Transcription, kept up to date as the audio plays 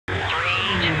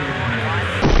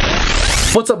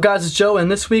What's up guys, it's Joe, and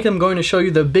this week I'm going to show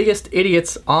you the biggest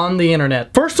idiots on the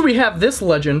internet. First we have this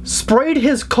legend, sprayed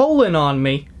his colon on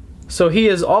me, so he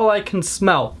is all I can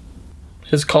smell.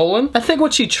 His colon? I think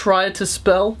what she tried to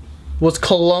spell was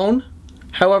cologne,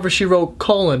 however she wrote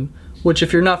colon, which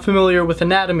if you're not familiar with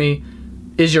anatomy,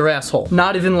 is your asshole.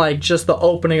 Not even like just the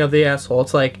opening of the asshole,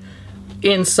 it's like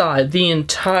inside the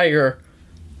entire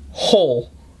hole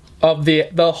of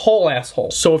the whole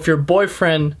asshole. So if your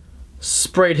boyfriend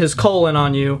sprayed his colon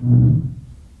on you,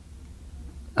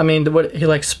 I mean, what, he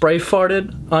like spray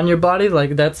farted on your body?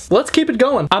 Like that's, let's keep it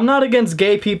going. I'm not against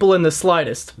gay people in the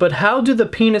slightest, but how do the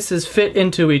penises fit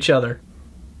into each other?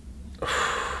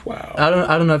 Wow. I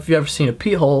don't know if you've ever seen a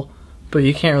pee hole, but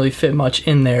you can't really fit much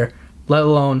in there, let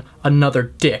alone another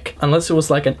dick. Unless it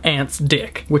was like an ant's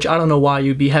dick, which I don't know why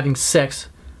you'd be having sex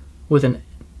with an...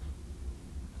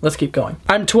 Let's keep going.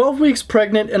 I'm 12 weeks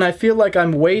pregnant and I feel like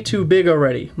I'm way too big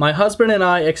already. My husband and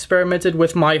I experimented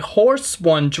with my horse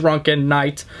one drunken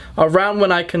night around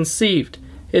when I conceived.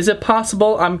 Is it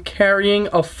possible I'm carrying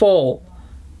a foal?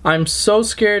 I'm so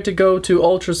scared to go to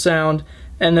ultrasound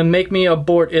and then make me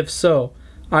abort if so.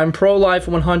 I'm pro-life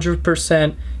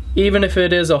 100%, even if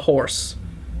it is a horse.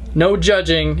 No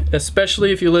judging,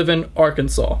 especially if you live in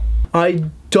Arkansas. I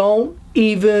don't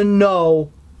even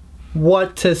know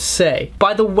what to say.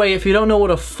 By the way, if you don't know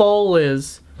what a foal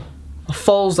is, a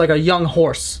foal's like a young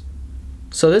horse.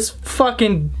 So this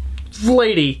fucking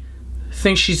lady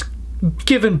thinks she's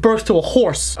giving birth to a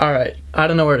horse. Alright, I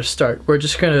don't know where to start. I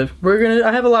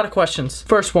have a lot of questions.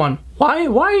 First one, why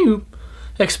are you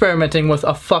experimenting with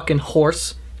a fucking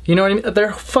horse? You know what I mean?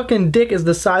 Their fucking dick is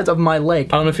the size of my leg.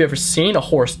 I don't know if you've ever seen a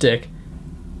horse dick,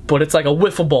 but it's like a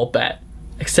wiffle ball bat,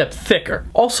 except thicker.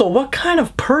 Also, what kind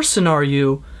of person are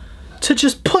you to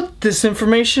just put this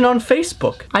information on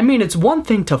Facebook? I mean, it's one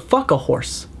thing to fuck a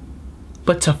horse,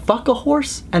 but to fuck a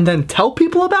horse and then tell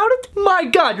people about it? My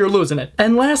God, you're losing it.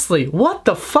 And lastly, what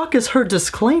the fuck is her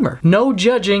disclaimer? No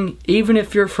judging, even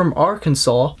if you're from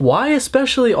Arkansas. Why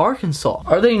especially Arkansas?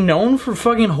 Are they known for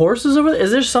fucking horses over there?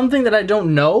 Is there something that I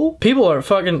don't know? People are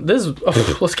fucking,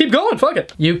 let's keep going, fuck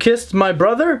it. You kissed my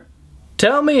brother?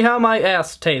 Tell me how my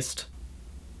ass tastes.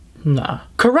 Nah.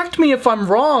 Correct me if I'm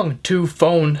wrong,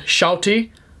 two-phone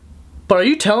shouty, but are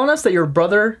you telling us that your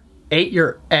brother ate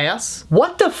your ass?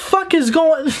 What the fuck is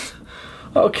going...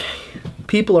 Okay.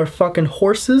 People are fucking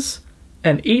horses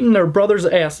and eating their brothers'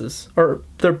 asses. Or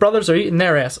their brothers are eating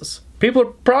their asses. People are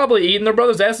probably eating their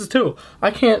brothers' asses too. I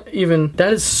can't even...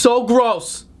 That is so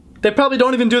gross. They probably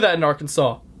don't even do that in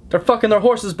Arkansas. They're fucking their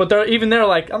horses, but they're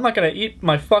like, I'm not gonna eat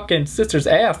my fucking sister's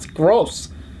ass. Gross.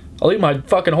 I'll eat my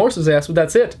fucking horse's ass, but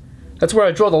that's it. That's where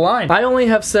I draw the line. I only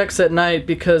have sex at night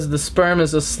because the sperm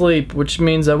is asleep, which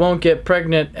means I won't get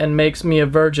pregnant and makes me a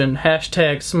virgin.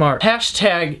 Hashtag smart.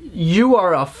 Hashtag you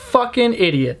are a fucking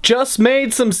idiot. Just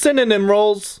made some synonym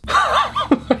rolls.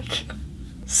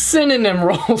 Synonym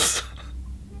rolls.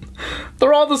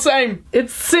 They're all the same.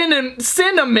 It's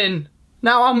cinnamon.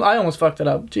 Now I almost fucked it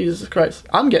up. Jesus Christ.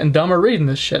 I'm getting dumber reading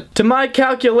this shit. To my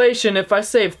calculation, if I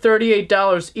save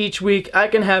 $38 each week, I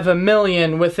can have $1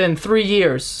 million within 3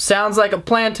 years. Sounds like a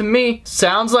plan to me.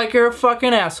 Sounds like you're a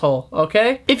fucking asshole,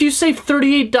 okay? If you save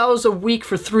 $38 a week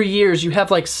for 3 years, you have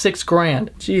like 6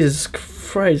 grand. Jesus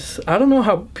Christ. I don't know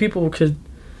how people could...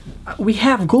 We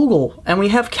have Google and we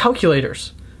have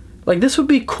calculators. Like, this would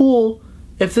be cool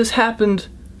if this happened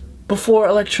before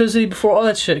electricity, before all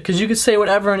that shit, because you could say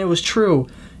whatever and it was true.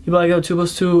 You'd be like, oh, 2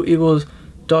 plus 2 equals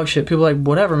dog shit. People are like,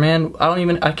 whatever, man,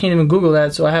 I can't even Google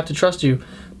that, so I have to trust you.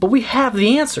 But we have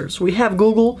the answers. We have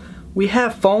Google, we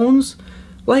have phones,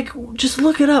 like, just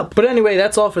look it up. But anyway,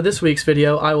 that's all for this week's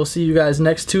video. I will see you guys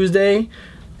next Tuesday,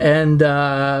 and,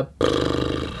 fuck.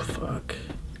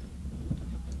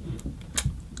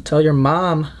 Tell your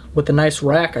mom with the nice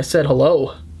rack I said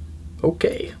hello.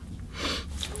 Okay.